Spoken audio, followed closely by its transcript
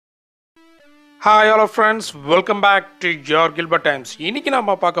Hi all of friends, welcome back to your Gilbert Times. இன்னைக்கு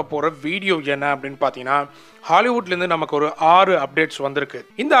நாம பார்க்க போற வீடியோ என்ன அப்படினு பாத்தீங்கன்னா ஹாலிவுட்ல இருந்து நமக்கு ஒரு 6 அப்டேட்ஸ் வந்திருக்கு.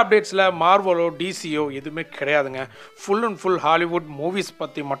 இந்த அப்டேட்ஸ்ல மார்வலோ டிசியோ எதுவுமே கிடையாதுங்க. Full and full Hollywood movies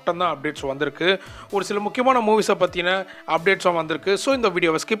பத்தி மட்டும் தான் அப்டேட்ஸ் வந்திருக்கு. ஒரு சில முக்கியமான மூவிஸை பத்தின அப்டேட்ஸும் வந்திருக்கு. ஸோ இந்த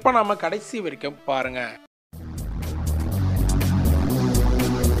வீடியோவை ஸ்கிப் பண்ணாம கடைசி வரைக்கும் பாருங்க.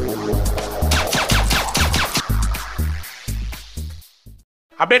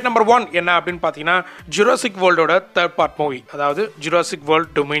 அப்டேட் நம்பர் 1 என்ன அப்படின்னு பார்த்தீங்கன்னா ஜுராசிக் வேர்ல்டோட தேர்ட் பார்ட் மூவி, அதாவது ஜுராசிக்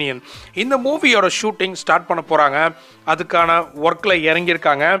வேர்ல்ட் டொமினியன். இந்த மூவியோட ஷூட்டிங் ஸ்டார்ட் பண்ண போகிறாங்க. அதுக்கான ஒர்க்கில்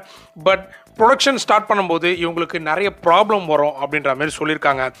இறங்கியிருக்காங்க. பட் ப்ரொடக்ஷன் ஸ்டார்ட் பண்ணும்போது இவங்களுக்கு நிறைய ப்ராப்ளம் வரும் அப்படின்ற மாதிரி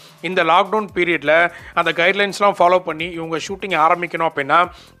சொல்லியிருக்காங்க. இந்த லாக்டவுன் பீரியடில் அந்த கைட்லைன்ஸ்லாம் ஃபாலோ பண்ணி இவங்க ஷூட்டிங் ஆரம்பிக்கணும் அப்படின்னா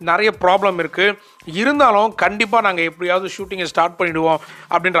நிறைய ப்ராப்ளம் இருக்குது. இருந்தாலும் கண்டிப்பாக நாங்கள் எப்படியாவது ஷூட்டிங்கை ஸ்டார்ட் பண்ணிவிடுவோம்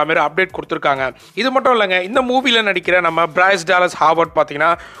அப்படின்ற மாதிரி அப்டேட் கொடுத்துருக்காங்க. இது மட்டும் இல்லைங்க, இந்த மூவியில் நடிக்கிற நம்ம பிரைஸ் டாலஸ் ஹாவர்ட்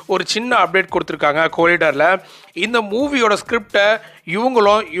பார்த்தீங்கன்னா ஒரு சின்ன அப்டேட் கொடுத்துருக்காங்க கோரிடரில். இந்த மூவியோட ஸ்கிரிப்டை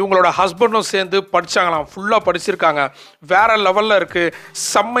இவங்களோட ஹஸ்பண்டும் சேர்ந்து படித்தாங்களாம். ஃபுல்லாக படிச்சிருக்காங்க. வேறு லெவலில் இருக்குது,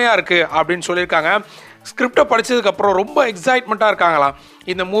 செம்மையாக இருக்குது அப்படின்னு சொல்லியிருக்காங்க. ஸ்கிரிப்டை படித்ததுக்கப்புறம் ரொம்ப எக்ஸைட்மெண்ட்டாக இருக்காங்களாம்.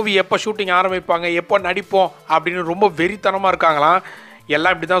 இந்த மூவி எப்போ ஷூட்டிங் ஆரம்பிப்பாங்க, எப்போ நடிப்போம் அப்படின்னு ரொம்ப வெறித்தனமாக இருக்காங்களாம்.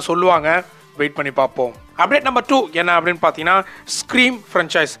 எல்லாம் இப்படி தான் சொல்லுவாங்க, வெயிட் பண்ணி பார்ப்போம். அப்டேட் நம்பர் 2 என்ன அப்படின்னு பார்த்தீங்கன்னா ஸ்க்ரீம்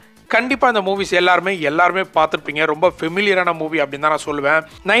ஃப்ரான்ச்சைஸ். கண்டிப்பாக இந்த மூவிஸ் எல்லாருமே பார்த்துருப்பீங்க. ரொம்ப ஃபெமிலியரான மூவி அப்படின்னு தான் நான் சொல்லுவேன்.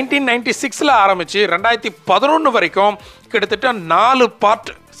 1996 ஆரம்பித்து 2011 வரைக்கும் கிட்டத்தட்ட 4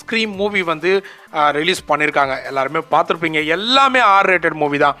 பார்ட் ஸ்க்ரீம் மூவி வந்து ரிலீஸ் பண்ணியிருக்காங்க. எல்லாருமே பார்த்துருப்பீங்க. எல்லாமே R-rated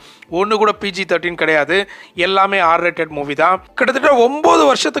மூவி தான். ஒன்று கூட PG-13 கிடையாது. எல்லாமே R-rated மூவி தான். கிட்டத்தட்ட 9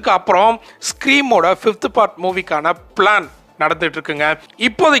 வருஷத்துக்கு அப்புறம் ஸ்க்ரீமோட 5th பார்ட் மூவிக்கான பிளான் நடந்துட்டு இருக்குங்க.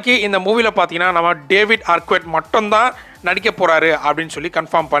 இப்போதைக்கு இந்த மூவியில் பார்த்தீங்கன்னா நம்ம டேவிட் ஆர்க்வெட் மட்டும்தான் நடிக்க போறாரு அப்படின்னு சொல்லி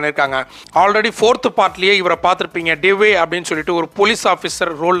கன்ஃபார்ம் பண்ணியிருக்காங்க. ஆல்ரெடி 4th பார்ட்லேயே இவரை பார்த்துருப்பீங்க. டேவே அப்படின்னு சொல்லிட்டு ஒரு போலீஸ்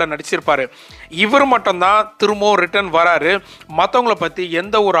ஆஃபீஸர் ரோலில் நடிச்சிருப்பாரு. இவர் மட்டும்தான் திரும்பவும் ரிட்டர்ன் வராரு. மற்றவங்கள பற்றி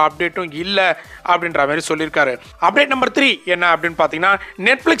எந்த ஒரு அப்டேட்டும் இல்லை அப்படின்ற மாதிரி சொல்லியிருக்காரு. அப்டேட் நம்பர் 3 என்ன அப்படின்னு பார்த்தீங்கன்னா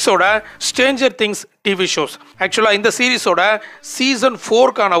நெட்ஃப்ளிக்ஸோட ஸ்ட்ரேஞ்சர் திங்ஸ் டிவி ஷோஸ். ஆக்சுவலாக இந்த சீரீஸோட சீசன்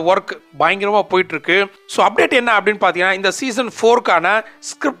 4க்கான ஒர்க் பயங்கரமாக போயிட்டு இருக்கு. ஸோ அப்டேட் என்ன அப்படின்னு பார்த்தீங்கன்னா இந்த சீசன் 4க்கான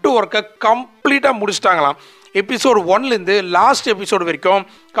ஸ்கிரிப்ட் ஒர்க்கை கம்ப்ளீட்டாக முடிச்சிட்டாங்களாம். எபிசோட் 1லேருந்து லாஸ்ட் எபிசோடு வரைக்கும்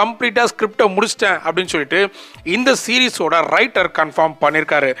கம்ப்ளீட்டாக ஸ்கிரிப்டை முடிச்சிட்டேன் அப்படின்னு சொல்லிட்டு இந்த சீரீஸோட ரைட்டர் கன்ஃபார்ம்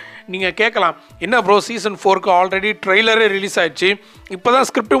பண்ணியிருக்காரு. நீங்கள் கேட்கலாம், என்ன ப்ரோ சீசன் 4க்கு ஆல்ரெடி ட்ரெய்லரே ரிலீஸ் ஆயிடுச்சு, இப்போ தான்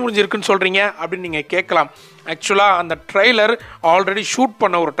ஸ்கிரிப்ட் முடிஞ்சிருக்குன்னு சொல்கிறீங்க அப்படின்னு நீங்கள் கேட்கலாம். ஆக்சுவலாக அந்த ட்ரெய்லர் ஆல்ரெடி ஷூட்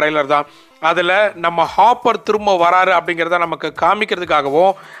பண்ண ஒரு ட்ரெய்லர் தான். அதில் நம்ம ஹாப்பர் திரும்ப வராரு அப்படிங்கிறத நமக்கு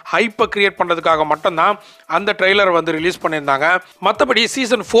காமிக்கிறதுக்காகவும் ஹைப்பை கிரியேட் பண்ணுறதுக்காக மட்டும்தான் அந்த ட்ரெய்லர் வந்து ரிலீஸ் பண்ணியிருந்தாங்க. மற்றபடி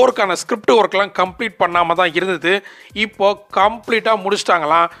சீசன் 4க்கான ஸ்கிரிப்ட் ஒர்க்லாம் கம்ப்ளீட் பண்ணாமல் தான் இருந்தது. இப்போ கம்ப்ளீட்டாக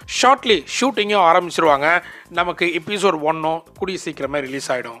முடிச்சிட்டாங்களாம். ஷார்ட்லி ஷூட்டிங்கும் ஆரம்பிச்சிருவாங்க. நமக்கு எபிசோட் 1 கூடிய சீக்கிரமே ரிலீஸ்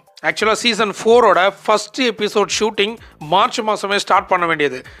ஆகிடும். ஆக்சுவலாக season 4ஓட first episode shooting March மாதமே ஸ்டார்ட் பண்ண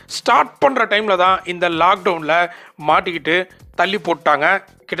வேண்டியது. ஸ்டார்ட் பண்ணுற டைமில் தான் இந்த லாக்டவுனில் மாட்டிக்கிட்டு தள்ளி போட்டாங்க.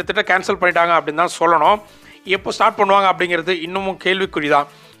 கிட்டத்தட்ட கேன்சல் பண்ணிட்டாங்க அப்படின்னு தான் சொல்லணும். எப்போ ஸ்டார்ட் பண்ணுவாங்க அப்படிங்கிறது இன்னமும் கேள்விக்குறி தான்.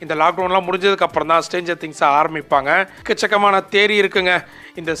 இந்த லாக்டவுன்லாம் முடிஞ்சதுக்கப்புறம் தான் ஸ்ட்ரேஞ்சர் திங்ஸை ஆரம்பிப்பாங்க. எக்கச்சக்கமான தேரி இருக்குங்க.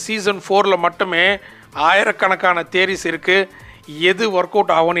 இந்த சீசன் 4ல் மட்டுமே ஆயிரக்கணக்கான தேரிஸ் இருக்குது. எது ஒர்க்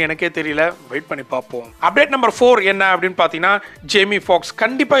அவுட் ஆகும்னு எனக்கே தெரியல, வெயிட் பண்ணி பார்ப்போம். அப்டேட் நம்பர் 4 என்ன அப்படின்னு பார்த்தீங்கன்னா ஜேமி ஃபாக்ஸ்.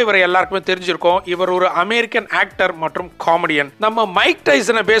 கண்டிப்பாக இவரை எல்லாருக்குமே தெரிஞ்சிருக்கும். இவர் ஒரு அமெரிக்கன் ஆக்டர் மற்றும் காமெடியன். நம்ம மைக்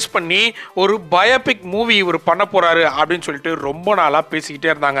டைசனை பேஸ் பண்ணி ஒரு பயோபிக் மூவி இவர் பண்ண போறாரு அப்படின்னு சொல்லிட்டு ரொம்ப நாளாக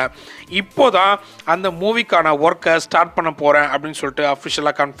பேசிக்கிட்டே இருந்தாங்க. இப்போதான் அந்த மூவிக்கான ஒர்க்கை ஸ்டார்ட் பண்ண போறேன் அப்படின்னு சொல்லிட்டு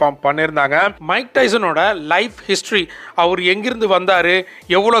அஃபிஷியலாக கன்ஃபார்ம் பண்ணியிருந்தாங்க. மைக் டைசனோட லைஃப் ஹிஸ்ட்ரி, அவர் எங்கிருந்து வந்தாரு,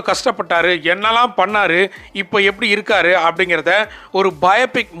 எவ்வளோ கஷ்டப்பட்டாரு, என்னெல்லாம் பண்ணாரு, இப்போ எப்படி இருக்காரு அப்படிங்கிறத ஒரு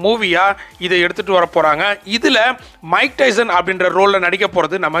பயோபிக் மூவியா இதை எடுத்துட்டு வர போறாங்க. இதுல மைக் டைசன் அப்படின்ற ரோல்ல நடிக்க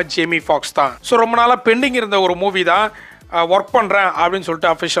போறது நம்ம ஜேமி ஃபாக்ஸ் தான். ஸோ ரொம்ப நாளா பெண்டிங் இருந்த ஒரு மூவி தான் ஒர்க் பண்ணுறேன் அப்படின்னு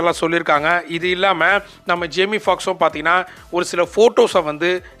சொல்லிட்டு அஃபிஷியலாக சொல்லியிருக்காங்க. இது இல்லாமல் நம்ம ஜேமி ஃபாக்ஸும் பார்த்தீங்கன்னா ஒரு சில ஃபோட்டோஸை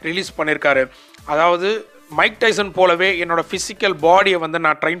வந்து ரிலீஸ் பண்ணியிருக்காரு. அதாவது மைக் டைசன் போலவே என்னோட ஃபிசிக்கல் பாடியை வந்து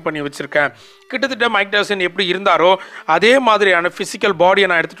நான் ட்ரெயின் பண்ணி வச்சுருக்கேன். கிட்டத்தட்ட மைக் டைசன் எப்படி இருந்தாரோ அதே மாதிரியான ஃபிசிக்கல் பாடியை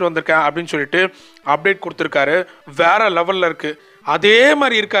நான் எடுத்துகிட்டு வந்திருக்கேன் அப்படின்னு சொல்லிட்டு அப்டேட் கொடுத்துருக்காரு. வேறு லெவலில் இருக்குது. அதே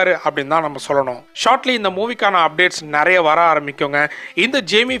மாதிரி இருக்காரு அப்படின்னு தான் நம்ம சொல்லணும். ஷார்ட்லி இந்த மூவிக்கான அப்டேட்ஸ் நிறைய வர ஆரம்பிக்குங்க. இந்த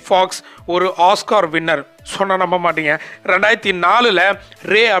ஜேமி ஃபாக்ஸ் ஒரு ஆஸ்கார் வின்னர். சொன்ன நம்ப மாட்டீங்க, 2004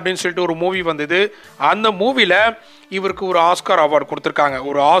 ரே அப்படின்னு சொல்லிட்டு ஒரு மூவி வந்தது. அந்த மூவியில் இவருக்கு ஒரு ஆஸ்கார் அவார்டு கொடுத்துருக்காங்க.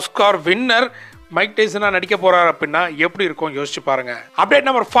 ஒரு ஆஸ்கார் வின்னர் மைக் டைசனாக நடிக்க போறாரு அப்படின்னா எப்படி இருக்கும் யோசிச்சு பாருங்க. அப்டேட்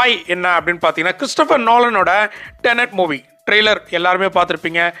நம்பர் 5 என்ன அப்படின்னு பார்த்தீங்கன்னா கிறிஸ்டோபர் நோலனோட டெனட் மூவி ட்ரெய்லர் எல்லாருமே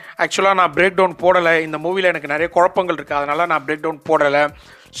பார்த்துருப்பீங்க. ஆக்சுவலாக நான் பிரேக் டவுன் போடலை. இந்த மூவியில் எனக்கு நிறைய குழப்பங்கள் இருக்குது, அதனால நான் பிரேக் டவுன் போடலை.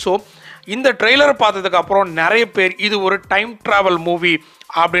 ஸோ இந்த ட்ரெய்லரை பார்த்ததுக்கு அப்புறம் நிறைய பேர் இது ஒரு டைம் டிராவல் மூவி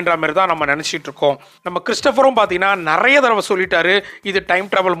அப்படின்ற மாதிரி தான் நம்ம நினச்சிட்டு இருக்கோம். நம்ம கிறிஸ்டபரும் பார்த்தீங்கன்னா நிறைய தடவை சொல்லிட்டாரு இது டைம்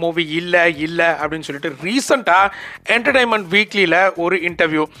டிராவல் மூவி இல்லை அப்படின்னு சொல்லிட்டு ரீசெண்டாக என்டர்டைன்மெண்ட் வீக்லியில் ஒரு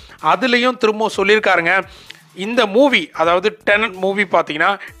இன்டர்வியூ அதுலேயும் திரும்ப சொல்லியிருக்காருங்க. இந்த மூவி அதாவது டெனட் மூவி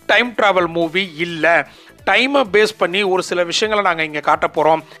பார்த்தீங்கன்னா டைம் டிராவல் மூவி இல்லை, டைமை பேஸ் பண்ணி ஒரு சில விஷயங்களை நாங்கள் இங்கே காட்ட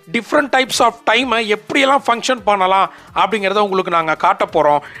போகிறோம். டிஃப்ரெண்ட் டைப்ஸ் ஆஃப் டைமை எப்படியெல்லாம் ஃபங்க்ஷன் பண்ணலாம் அப்படிங்கிறத உங்களுக்கு நாங்கள் காட்ட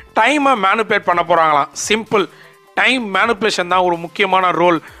போகிறோம். டைமை மேனிப்புலேட் பண்ண போகிறாங்களாம். சிம்பிள், டைம் மேனிப்புலேஷன் தான் ஒரு முக்கியமான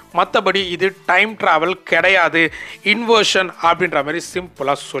ரோல், மற்றபடி இது டைம் ட்ராவல் கிடையாது, இன்வர்ஷன் அப்படின்ற மாதிரி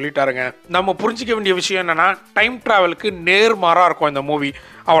சிம்பிளாக சொல்லிட்டாருங்க. நம்ம புரிஞ்சிக்க வேண்டிய விஷயம் என்னென்னா டைம் ட்ராவலுக்கு நேர்மாறாக இருக்கும் இந்த மூவி,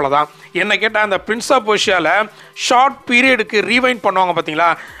 அவ்வளோதான். என்ன கேட்டால் அந்த பிரின்ஸ் ஆஃப் பெர்ஷியாவில் ஷார்ட் பீரியடுக்கு ரீவைண்ட் பண்ணுவாங்க பார்த்தீங்களா,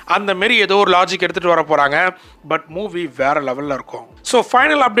 அந்த மாரி ஏதோ ஒரு லாஜிக் எடுத்துகிட்டு வர போகிறாங்க. பட் மூவி வேறு லெவலில் இருக்கும். ஸோ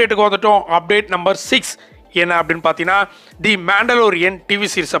ஃபைனல் அப்டேட்டுக்கு வந்துட்டோம். அப்டேட் நம்பர் 6 என்ன அப்படின்னு பார்த்தீங்கன்னா தி மேண்டலோரியன் டிவி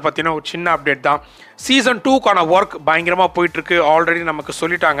சீரிஸை பற்றின ஒரு சின்ன அப்டேட் தான். சீசன் 2க்கான ஒர்க் பயங்கரமாக போயிட்டுருக்கு, ஆல்ரெடி நமக்கு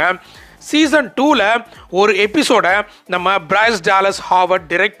சொல்லிட்டாங்க. சீசன் 2ல் ஒரு எபிசோடை நம்ம பிரைஸ் டாலஸ் ஹாவர்ட்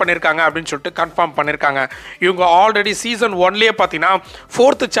டைரக்ட் பண்ணியிருக்காங்க அப்படின்னு சொல்லிட்டு கன்ஃபார்ம் பண்ணியிருக்காங்க. இவங்க ஆல்ரெடி சீசன் 1லேயே பார்த்தீங்கன்னா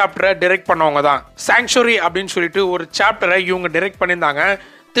 4th சாப்டரை டைரக்ட் பண்ணவங்க தான். சாங்சுரி அப்படின்னு சொல்லிட்டு ஒரு சாப்டரை இவங்க டைரக்ட் பண்ணியிருந்தாங்க.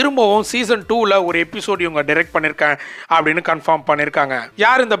 திரும்பவும் சீசன் 2ல் ஒரு எபிசோடு இவங்க டைரக்ட் பண்ணியிருக்காங்க அப்படின்னு கன்ஃபார்ம் பண்ணியிருக்காங்க.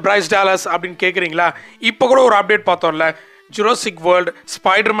 யார் இந்த பிரைஸ் டாலஸ் அப்படின்னு கேட்குறீங்களா? இப்போ கூட ஒரு அப்டேட் பார்த்தோம்ல, Jurassic world,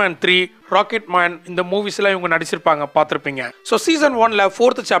 Spiderman 3, rocket man, இந்த மூவிஸ்லாம் இவங்க நடிச்சிருப்பாங்க, பார்த்துருப்பீங்க. ஸோ சீசன் 1ல்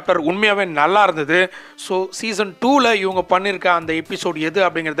 4th சாப்டர் உண்மையாகவே நல்லா இருந்தது. ஸோ சீசன் 2ல் இவங்க பண்ணியிருக்க அந்த எபிசோடு எது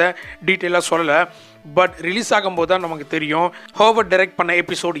அப்படிங்கிறத டீட்டெயிலாக சொல்லலை. பட் ரிலீஸ் ஆகும்போது தான் நமக்கு தெரியும் ஹாவர்ட் டைரக்ட் பண்ண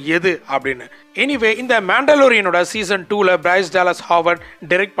எபிசோடு எது அப்படின்னு. எனிவே இந்த மேண்டலோரியனோட சீசன் 2ல் பிரைஸ் டாலஸ் ஹாவர்ட்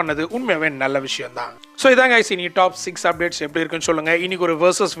டைரக்ட் பண்ணது உண்மையாகவே நல்ல விஷயம் தான். ஸோ இதான் கைஸ், இனி டாப் 6 அப்டேட்ஸ் எப்படி இருக்குன்னு சொல்லுங்கள். இன்னைக்கு ஒரு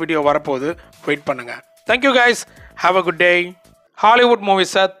வெர்சஸ் வீடியோ வரப்போகுது, வெயிட் பண்ணுங்கள். Thank you guys, have a good day. Hollywood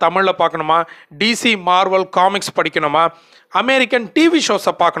மூவிஸை தமிழில் பார்க்கணுமா, டிசி மார்வல் காமிக்ஸ் படிக்கணுமா, அமெரிக்கன் டிவி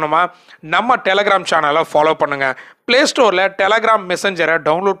ஷோஸை பார்க்கணுமா, நம்ம டெலகிராம் சேனலை ஃபாலோ பண்ணுங்கள். ப்ளே ஸ்டோரில் டெலகிராம் மெசஞ்சரை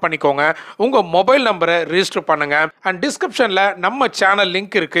டவுன்லோட் பண்ணிக்கோங்க, உங்கள் மொபைல் நம்பரை ரிஜிஸ்டர் பண்ணுங்கள். அண்ட் டிஸ்கிரிப்ஷனில் நம்ம சேனல்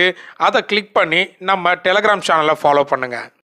லிங்க் இருக்குது, அதை கிளிக் பண்ணி நம்ம டெலகிராம் சேனலை ஃபாலோ பண்ணுங்கள்.